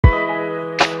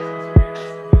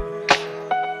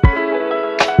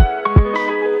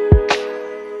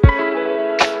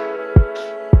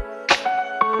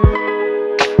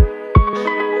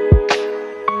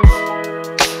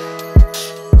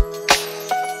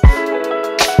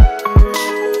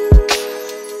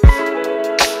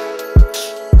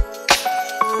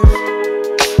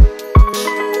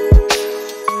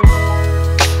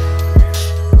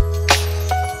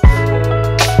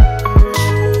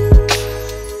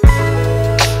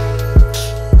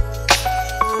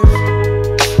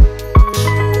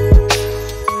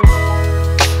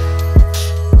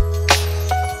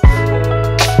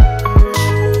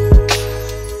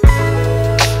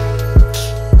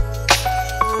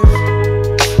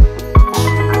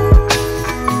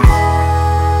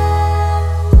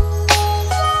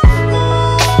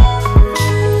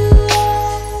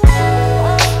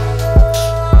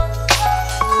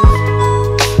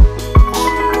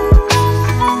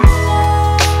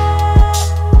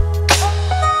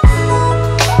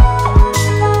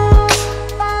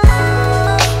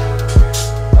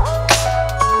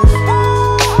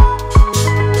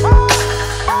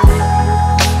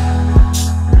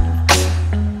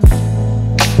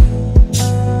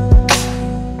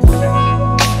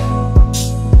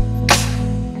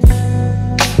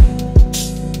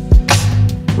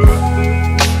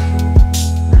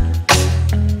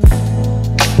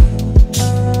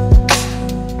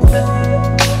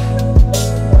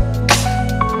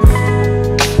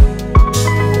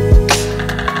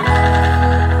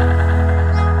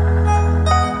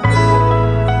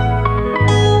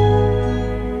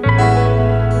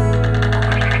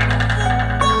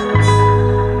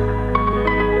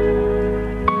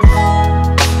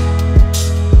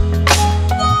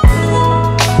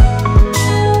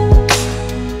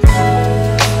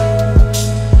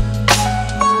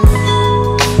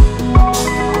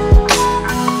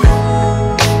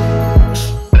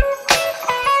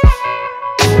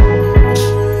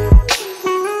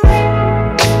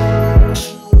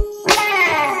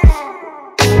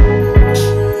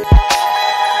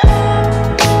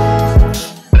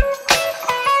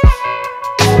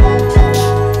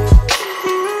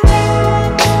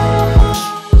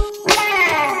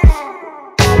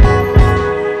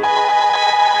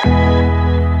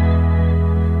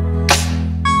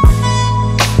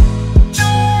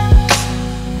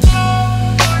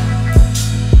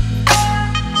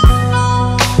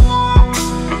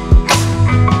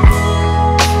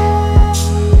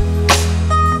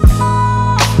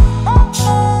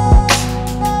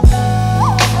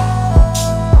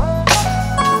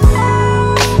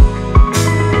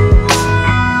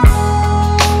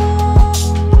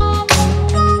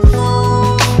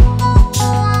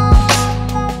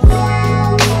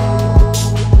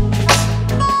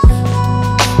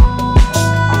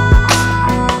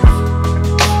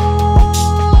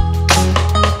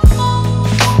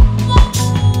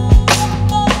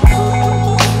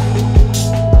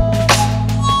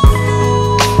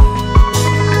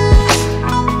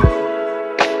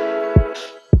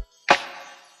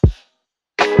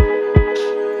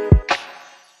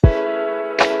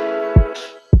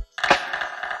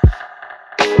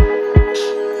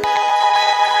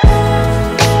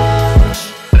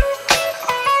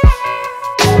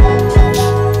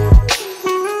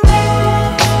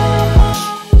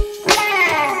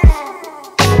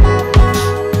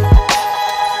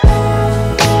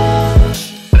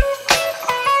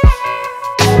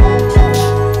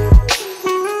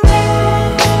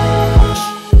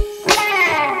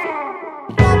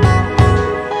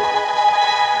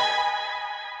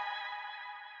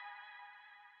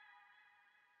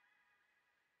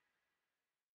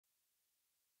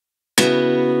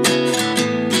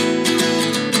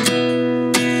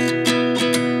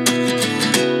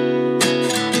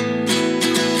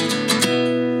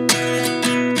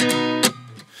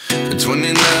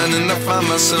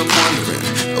myself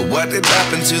wondering, what did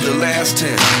happen to the last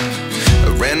 10?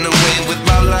 I ran away with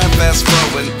my life, fast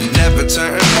forward, never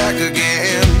turn back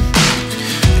again.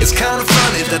 It's kind of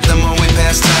funny that the more we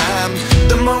pass time,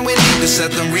 the more we need to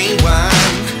set the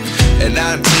rewind. And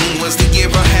 19 was the year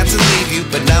I had to leave you,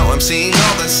 but now I'm seeing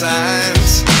all the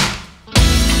signs.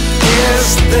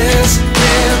 Is this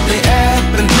really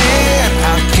happening?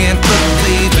 I can't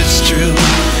believe it's true.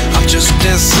 I'm just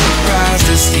as surprised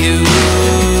as you.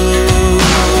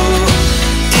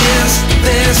 Is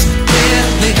this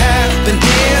really happening?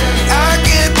 I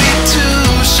can't be too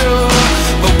sure,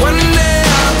 but one day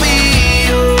I'll be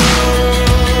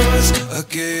yours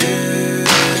again.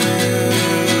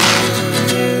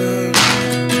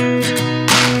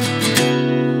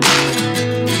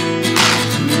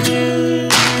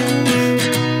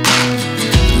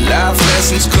 Life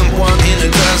lessons come one in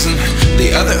a dozen.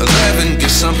 The other 11 get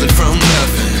something from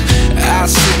nothing. I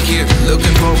sit here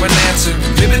looking for an answer.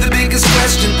 Maybe the biggest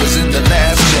question was in the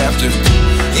last chapter.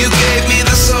 You gave me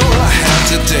the soul I have